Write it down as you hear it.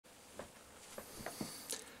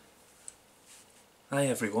Hi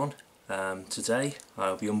everyone, today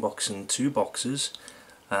I'll be unboxing two boxes.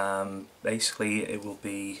 Basically it will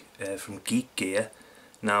be from Geek Gear.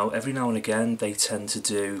 Now every now and again they tend to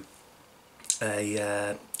do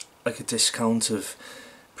like a discount of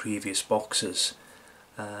previous boxes,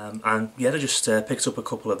 and yeah, I just picked up a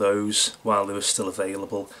couple of those while they were still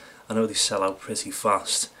available. I know they sell out pretty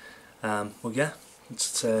fast. Well yeah,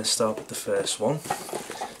 let's start with the first one.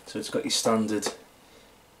 So it's got your standard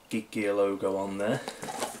Geek Gear logo on there.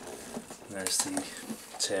 There's the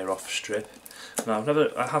tear off strip. Now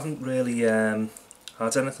I haven't really had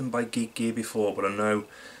anything by Geek Gear before, but I know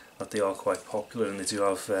that they are quite popular and they do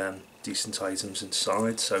have decent items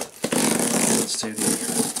inside. So let's do the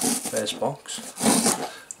first box.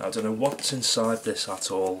 Now, I don't know what's inside this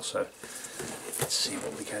at all, so let's see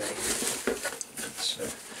what we're getting. So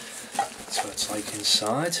that's what it's like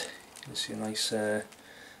inside. You can see a nice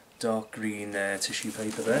dark green tissue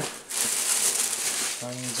paper there, and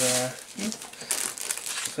the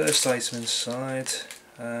first item inside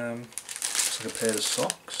looks like a pair of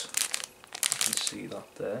socks. You can see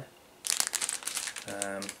that there.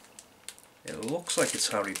 It looks like it's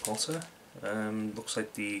Harry Potter. Looks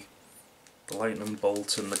like the lightning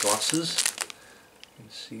bolt and the glasses. You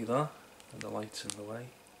can see that, and the light's in the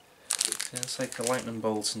way. So yeah, it's like the lightning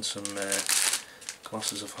bolt and some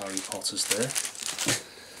glasses of Harry Potter's there.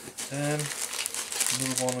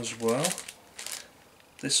 Another one as well.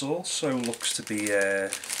 This also looks to be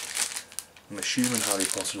I'm assuming Harry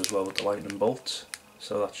Potter as well with the lightning bolt.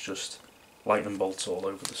 So that's just lightning bolts all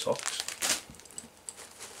over the socks.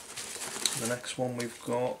 The next one we've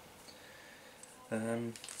got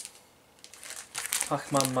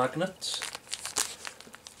Pac-Man magnets.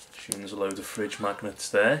 Assuming there's a load of fridge magnets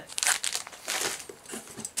there.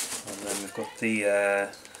 And then we've got the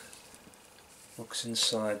looks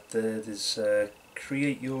inside there. There's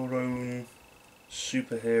create your own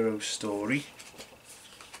superhero story,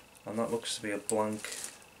 and that looks to be a blank.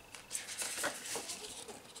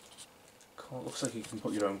 Looks like you can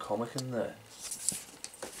put your own comic in there.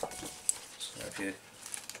 So if you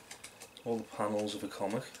all the panels of a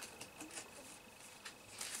comic,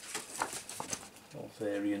 all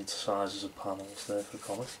variant sizes of panels there for a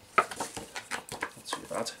comic. Not too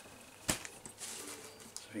bad. So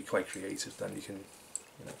if you're quite creative, then you can,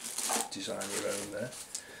 you know, design your own there.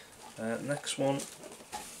 Next one,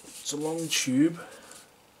 it's a long tube,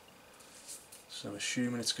 so I'm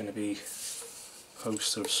assuming it's going to be a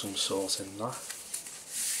poster of some sort in that.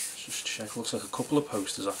 Let's just check. Looks like a couple of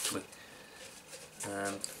posters actually.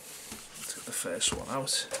 Let's get the first one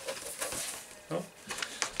out. Oh,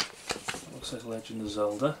 looks like Legend of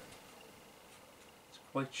Zelda. It's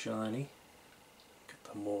quite shiny. Get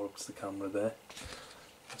that more up to the camera there.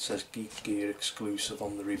 It says Geek Gear exclusive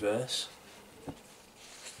on the reverse.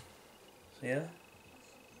 So yeah,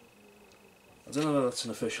 I don't know whether that's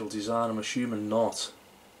an official design. I'm assuming not.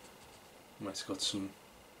 I might have got some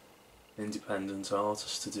independent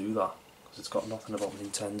artists to do that, because it's got nothing about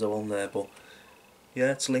Nintendo on there. But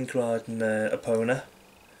yeah, it's Link riding Epona,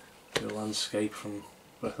 the landscape from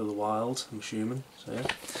Breath of the Wild, I'm assuming. So yeah,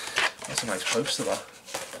 that's a nice poster that.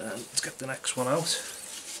 Let's get the next one out.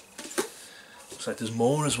 Looks like there's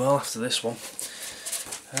more as well after this one.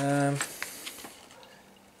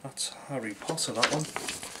 That's Harry Potter, that one.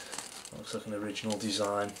 That looks like an original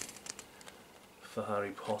design for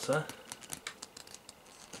Harry Potter.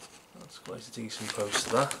 That's quite a decent poster,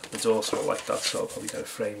 that. The door sort of like that, so I'll probably get a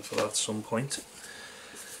frame for that at some point.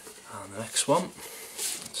 And the next one,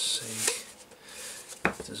 let's see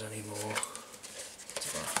if there's any more.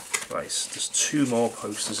 Right, there's two more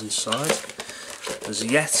posters inside. There's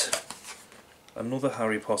yet another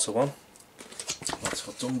Harry Potter one. That's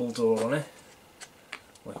got Dumbledore on it,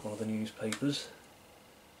 like one of the newspapers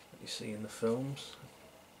that you see in the films.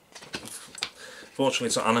 Fortunately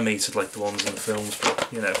it's not animated like the ones in the films, but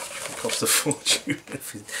you know, it would cost a fortune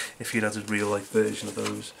if you'd had a real life version of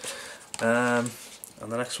those. And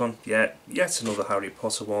the next one, yeah, yet another Harry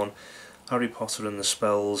Potter one. Harry Potter and the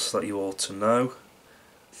spells that you ought to know.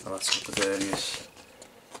 And that's got the various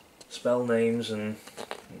spell names and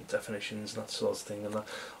definitions and that sort of thing. And that,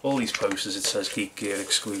 all these posters, it says Geek Gear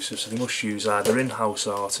exclusive, so they must use either in-house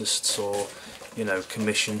artists or, you know,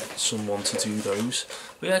 commission someone to do those.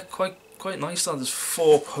 But yeah, quite nice that there's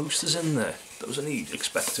 4 posters in there. I was only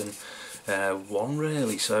expecting one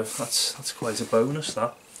really, so that's quite a bonus,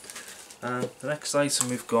 that. And the next item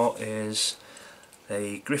we've got is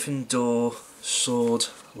a Gryffindor sword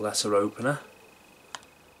letter opener.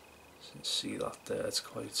 So you can see that there, it's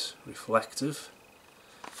quite reflective.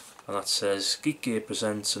 and that says Geek Gear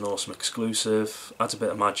presents an awesome exclusive. Add a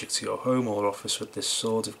bit of magic to your home or office with this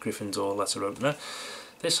Sword of Gryffindor letter opener.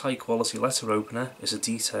 This high quality letter opener is a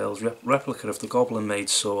detailed replica of the goblin made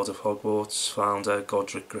sword of Hogwarts founder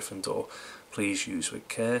Godric Gryffindor. Please use with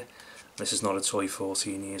care. This is not a toy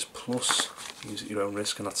 14 years plus. Use at your own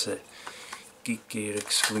risk, and that's a Geek Gear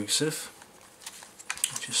exclusive.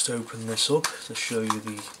 Just open this up to show you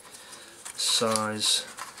the size,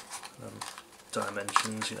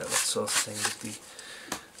 dimensions, you know, that sort of thing.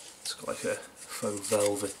 It's got like a faux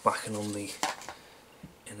velvet backing on the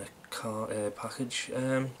inner package.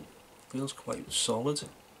 Feels quite solid. It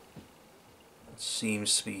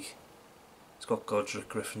seems to be. It's got Godric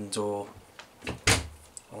Gryffindor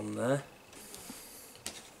on there.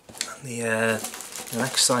 And the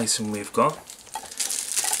next item we've got,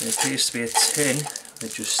 it appears to be a tin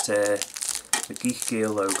with just the Geek Gear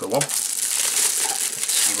logo on. Let's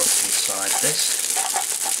see what's inside this.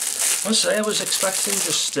 I must say, I was expecting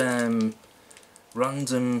just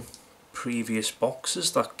random previous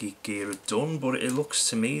boxes that Geek Gear had done, but it looks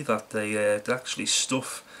to me that they actually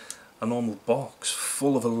stuff a normal box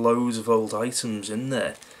full of a load of old items in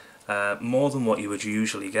there. More than what you would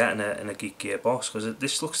usually get in a Geek Gear box, because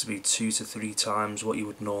this looks to be 2 to 3 times what you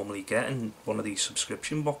would normally get in one of these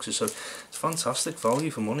subscription boxes, so it's fantastic value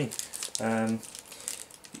for money.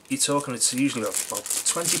 You're talking, it's usually about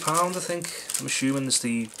 £20 I think, I'm assuming is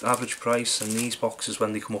the average price, and these boxes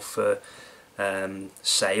when they come up for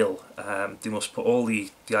sale, they must put all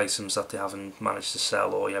the items that they haven't managed to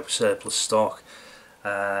sell or surplus stock,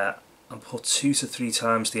 and put 2 to 3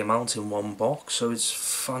 times the amount in one box, so it's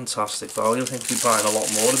fantastic value. I think we'll be buying a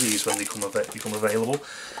lot more of these when they become available.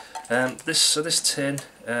 This tin,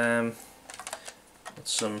 got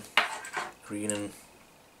some green and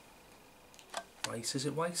white, is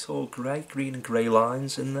it white or grey? Green and grey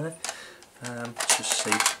lines in there. Let's just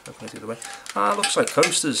see, how can I do the way? It looks like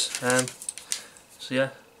coasters. So yeah,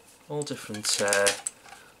 all different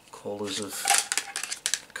colours of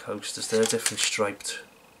coasters there, different striped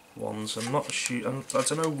ones. I'm not sure, I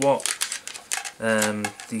don't know what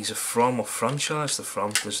these are from or franchise they're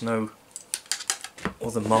from. There's no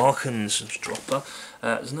other markings. Just drop that.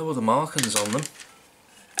 There's no other markings on them,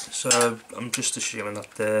 so I'm just assuming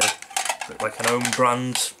that they're like an own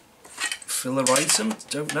brand filler item.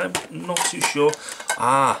 Don't know, not too sure.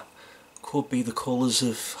 Could be the colours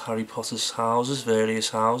of Harry Potter's houses, various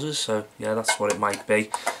houses. So yeah, that's what it might be,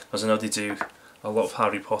 because I know they do a lot of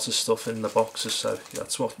Harry Potter stuff in the boxes, so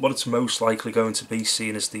that's what it's most likely going to be,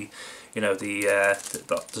 seeing as the,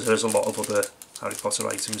 that there's a lot of other Harry Potter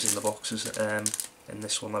items in the boxes in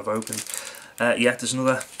this one I've opened. Yeah, there's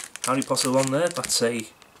another Harry Potter one there. That's a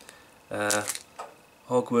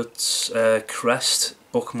Hogwarts crest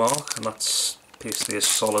bookmark, and that's appears to be a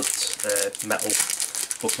solid metal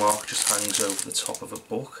bookmark, just hangs over the top of a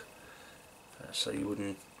book, so you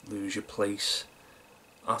wouldn't lose your place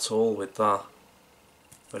at all with that.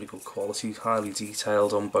 Very good quality, highly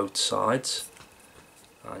detailed on both sides,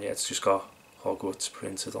 and yeah, it's just got Hogwarts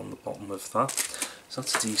printed on the bottom of that, so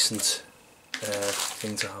that's a decent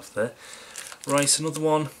thing to have there. Right, another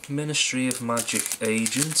one, Ministry of Magic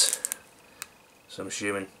Agent, so I'm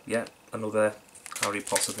assuming, yeah, another Harry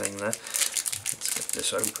Potter thing there. Let's get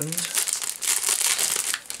this opened.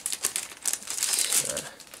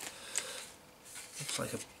 Looks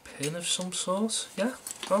like a pin of some sort, yeah,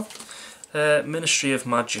 well. Ministry of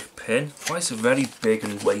Magic pin, quite a very big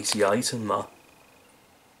and weighty item that.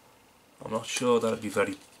 I'm not sure that would be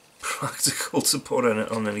very practical to put in it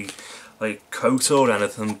on any like coat or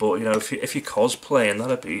anything, but you know, if you're cosplaying,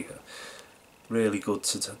 that'd be really good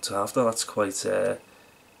to have that. That's quite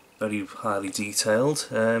very highly detailed,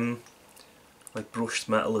 like brushed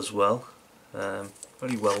metal as well,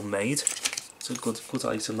 very well made. It's a good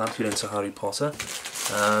item that if you're into Harry Potter.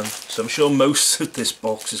 So I'm sure most of this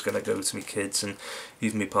box is going to go to my kids, and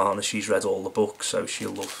even my partner, she's read all the books, so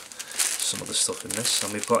she'll love some of the stuff in this.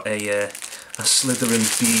 And we've got a Slytherin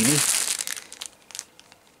beanie.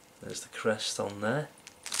 There's the crest on there.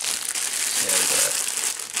 Yeah, we've got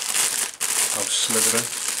a House Slytherin,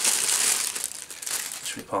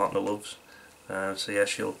 which my partner loves. So yeah,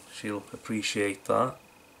 she'll appreciate that.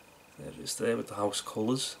 There it is there with the house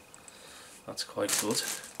colours. That's quite good.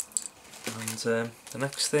 And the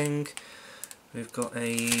next thing, we've got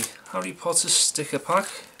a Harry Potter sticker pack.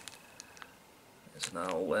 There's an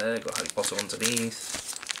owl there, got Harry Potter underneath.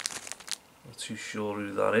 Not too sure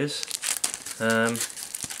who that is.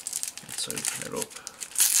 Let's open it up.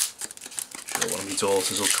 I'm sure one of my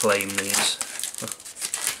daughters will claim these.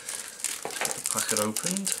 Get the packet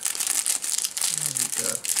opened. There we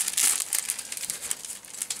go.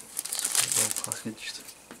 It's well packaged.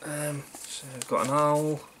 So I've got an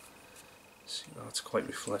owl. See, that's quite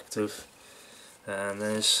reflective. And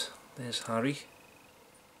there's Harry.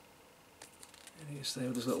 There he is there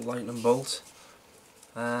with his little lightning bolt.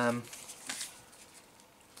 I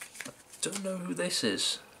don't know who this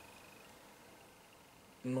is.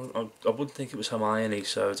 I wouldn't think it was Hermione,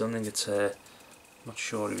 so I don't think it's. Not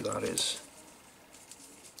sure who that is.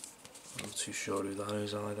 I'm not too sure who that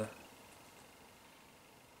is either.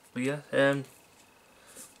 But yeah,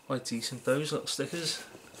 quite decent those little stickers.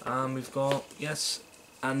 And we've got, yes,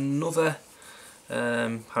 another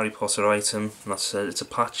Harry Potter item. And that's it's a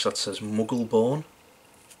patch that says Muggle Born.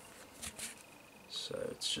 So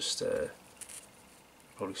it's just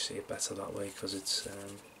probably see it better that way because it's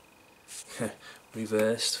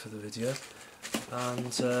reversed for the video.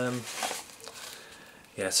 And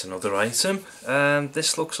yeah, it's another item.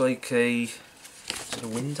 This looks like a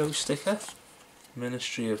window sticker.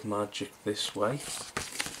 Ministry of Magic this way.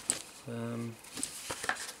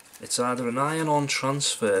 It's either an iron-on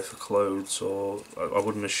transfer for clothes, or I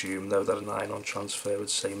wouldn't assume though that an iron-on transfer would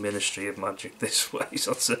say Ministry of Magic this way.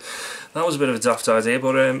 So that was a bit of a daft idea,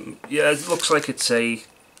 but yeah, it looks like it's a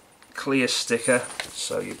clear sticker.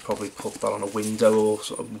 So you'd probably put that on a window, or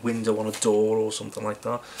sort of window on a door, or something like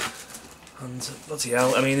that. And bloody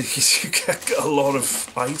hell, I mean, you get a lot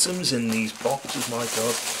of items in these boxes, my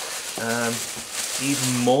god.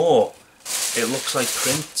 Even more, it looks like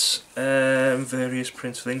prints, various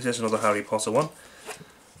print things. There's another Harry Potter one.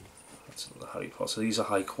 That's another Harry Potter. These are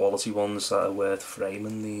high quality ones that are worth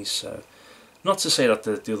framing these. So, not to say that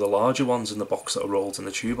the other larger ones in the box that are rolled in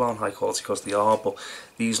the tube aren't high quality, because they are, but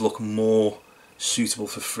these look more suitable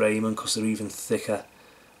for framing because they're even thicker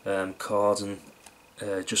cards and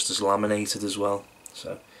just as laminated as well.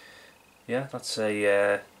 So yeah, that's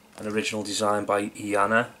an original design by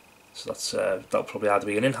Iana. So that's that'll probably either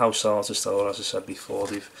be an in-house artist, or as I said before,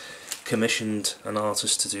 they've commissioned an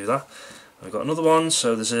artist to do that. And we've got another one.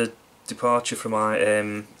 So there's a departure from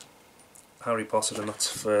Harry Potter, and that's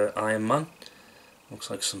for Iron Man. Looks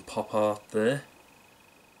like some pop art there.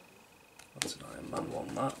 That's an Iron Man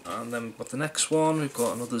one, that. And then we've got the next one. We've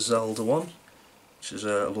got another Zelda one, which is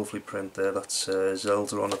a lovely print there. That's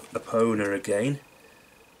Zelda on Epona again.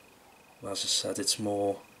 As I said, it's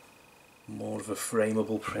more of a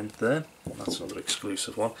frameable print there. That's another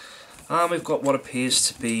exclusive one. And we've got what appears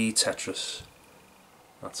to be Tetris.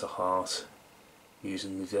 That's a heart,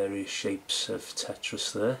 using the various shapes of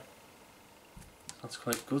Tetris there. That's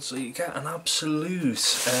quite good. So you get an absolute,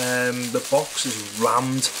 the box is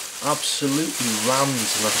rammed, absolutely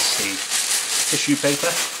rammed. Let's see, tissue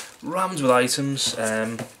paper, rammed with items,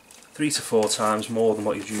 3 to 4 times more than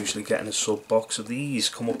what you'd usually get in a sub box. So these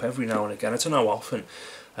come up every now and again. I don't know how often.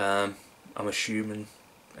 I'm assuming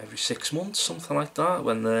every 6 months, something like that,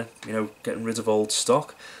 when they're, you know, getting rid of old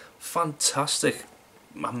stock. Fantastic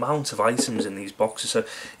amount of items in these boxes. So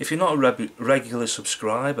if you're not a regular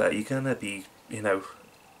subscriber, you're gonna be, you know,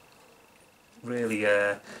 really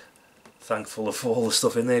thankful of all the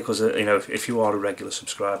stuff in there, because you know, if you are a regular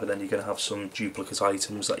subscriber, then you're going to have some duplicate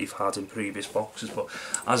items that you've had in previous boxes. But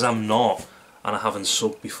as I'm not, and I haven't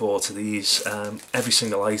subbed before to these, every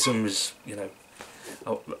single item is, you know,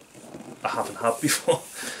 I haven't had before.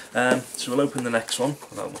 So we'll open the next one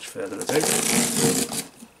without much further ado.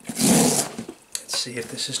 Let's see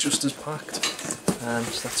if this is just as packed.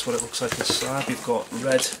 So that's what it looks like inside. We've got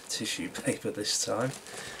red tissue paper this time,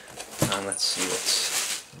 and let's see what's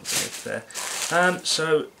there.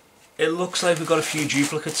 So it looks like we've got a few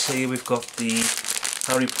duplicates here. We've got the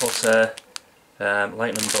Harry Potter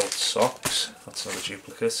lightning bolt socks. That's another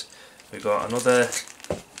duplicate. We've got another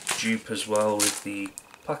dupe as well with the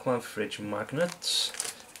Pac-Man fridge magnets,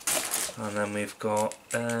 and then we've got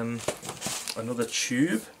another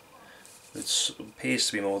tube. It appears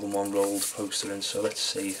to be more than one rolled poster in, so let's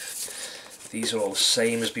see if these are all the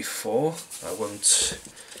same as before. I won't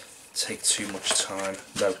take too much time.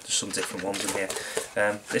 No, there's some different ones in here.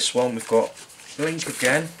 This one we've got Link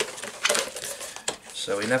again.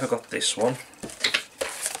 So we never got this one.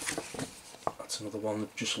 That's another one,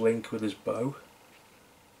 just Link with his bow.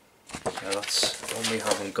 So that's the one we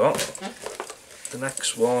haven't got. The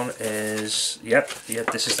next one is, yep,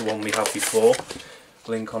 this is the one we had before.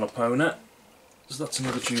 Link on Epona. So that's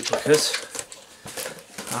another duplicate.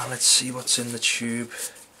 And let's see what's in the tube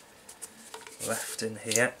left in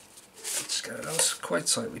here. Let's get it out. It's quite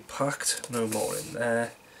tightly packed. No more in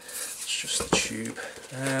there. It's just the tube.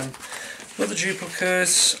 Another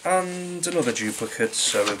duplicate and another duplicate.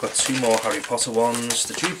 So we've got 2 more Harry Potter ones.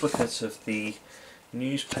 The duplicate of the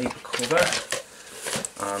newspaper cover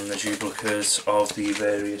and the duplicate of the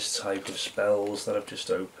various type of spells that I've just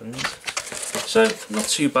opened. So not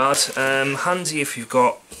too bad. Handy if you've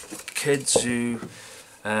got kids who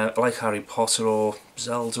like Harry Potter or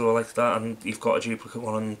Zelda or like that, and you've got a duplicate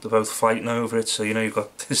one and they're both fighting over it, so you know you've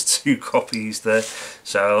got there's 2 copies there,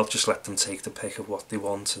 so I'll just let them take the pick of what they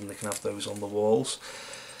want and they can have those on the walls.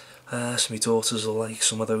 So my daughters will like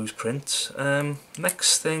some of those prints.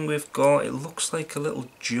 Next thing we've got, it looks like a little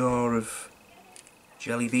jar of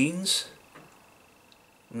jelly beans.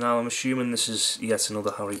 Now I'm assuming this is yet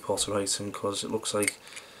another Harry Potter item because it looks like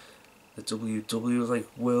the WW, like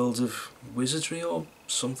World of Wizardry or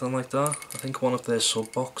something like that. I think one of their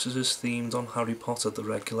sub boxes is themed on Harry Potter, the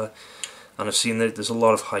regular, and I've seen that there's a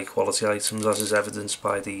lot of high quality items, as is evidenced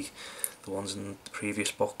by the ones in the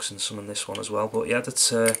previous box and some in this one as well. But yeah,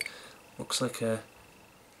 that looks like a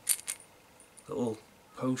little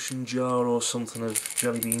potion jar or something of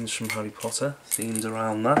jelly beans from Harry Potter themed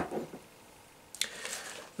around that.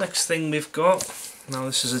 Next thing we've got, now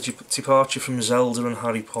this is a departure from Zelda and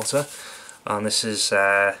Harry Potter, and this is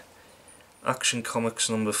Action Comics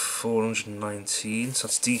number 419, so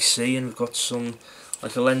that's DC, and we've got some,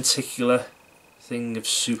 like a lenticular thing of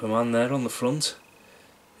Superman there on the front,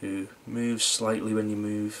 who moves slightly when you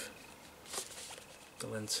move the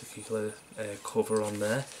lenticular cover on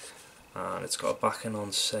there, and it's got a backing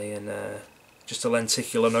on saying just a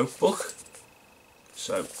lenticular notebook.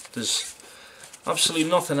 So there's absolutely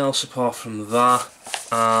nothing else apart from that,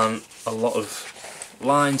 and a lot of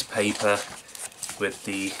lined paper with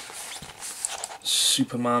the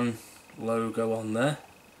Superman logo on there.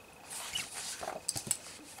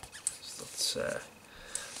 So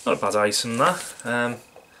that's not a bad item, that.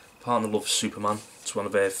 Partner loves Superman, it's one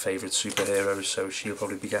of her favourite superheroes, so she'll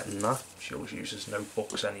probably be getting that. She always uses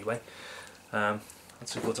notebooks anyway.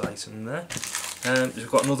 That's a good item there.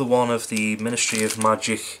 We've got another one of the Ministry of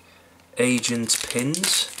Magic agent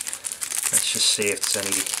pins. Let's just see if there's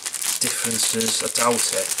any differences. I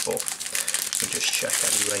doubt it, but we'll just check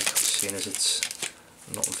anyway, seeing as it's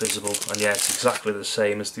not visible. And yeah, it's exactly the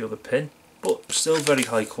same as the other pin, but still very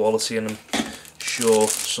high quality, and I'm sure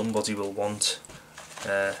somebody will want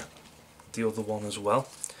the other one as well.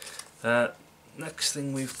 Next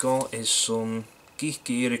thing we've got is some Geek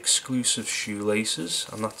Gear exclusive shoelaces,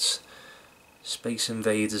 and that's Space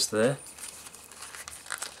Invaders there.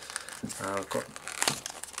 I've got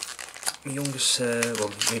my youngest,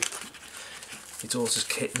 my daughter's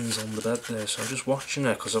kittens on the bed there, so I'm just watching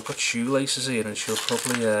her because I've got shoelaces here and she'll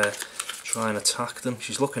probably try and attack them.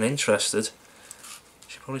 She's looking interested.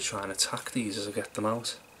 She'll probably try and attack these as I get them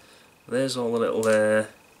out. There's all the little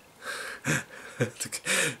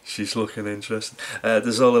she's looking interested.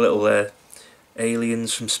 There's all the little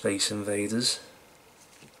aliens from Space Invaders.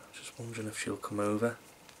 I'm just wondering if she'll come over.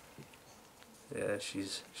 Yeah,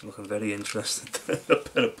 she's looking very interested. I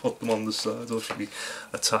better put them on the side or she'll be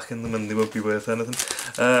attacking them and they won't be worth anything.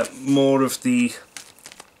 More of the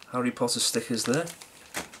Harry Potter stickers there.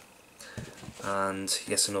 And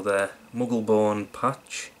yet another Muggle-born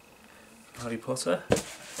patch from Harry Potter.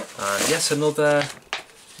 And yet another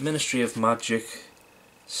Ministry of Magic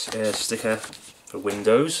sticker for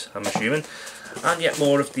Windows, I'm assuming. And yet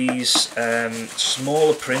more of these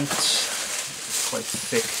smaller prints, quite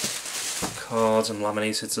thick cards and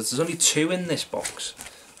laminated. So there's only 2 in this box.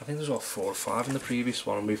 I think there's about 4 or 5 in the previous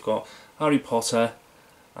one. And we've got Harry Potter,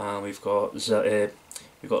 and we've got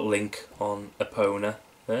Link on Epona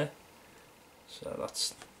there. So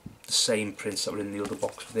that's the same prints that were in the other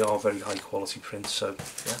box, but they are very high quality prints. So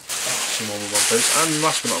yeah, someone will want those. And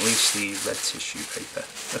last but not least, the red tissue paper.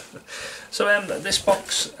 So this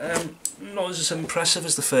box, not as impressive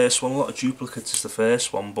as the first one. A lot of duplicates as the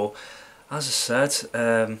first one, but as I said,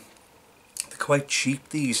 quite cheap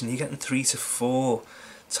these, and you're getting 3 to 4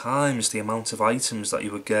 times the amount of items that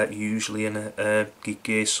you would get usually in a Geek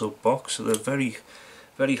Gear sub box. So they're very,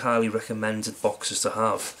 very highly recommended boxes to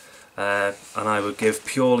have, and I would give,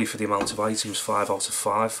 purely for the amount of items, 5 out of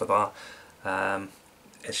 5 for that.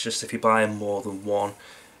 It's just if you're buying more than one,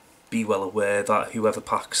 be well aware that whoever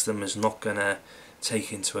packs them is not going to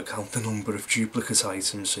take into account the number of duplicate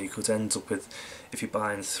items, so you could end up with, if you're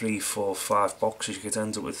buying 3, 4, 5 boxes, you could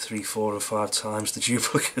end up with 3, 4 or 5 times the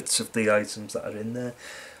duplicates of the items that are in there.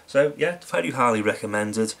 So yeah, very highly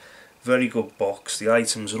recommended, very good box. The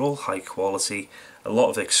items are all high quality, a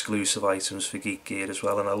lot of exclusive items for Geek Gear as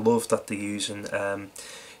well, and I love that they're using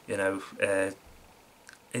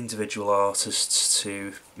individual artists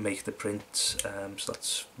to make the prints, so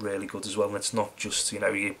that's really good as well. And it's not just, you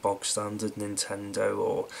know, your bog standard Nintendo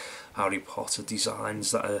or Harry Potter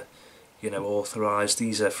designs that are, authorised.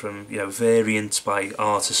 These are from, variants by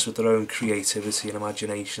artists with their own creativity and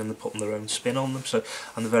imagination, and they're putting their own spin on them. So,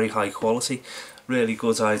 and they're very high quality. Really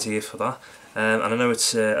good idea for that. And I know I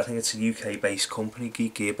think it's a UK-based company,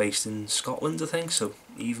 Geek Gear, based in Scotland, I think. So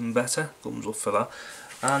even better. Thumbs up for that.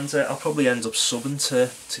 And I'll probably end up subbing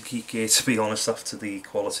to Geek Gear, to be honest, after the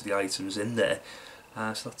quality of the items in there.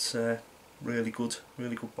 So that's really good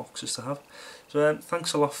boxes to have. So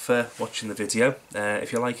thanks a lot for watching the video.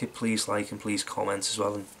 If you like it, please like and please comment as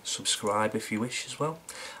well, and subscribe if you wish as well.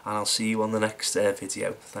 And I'll see you on the next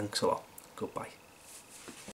video. Thanks a lot. Goodbye.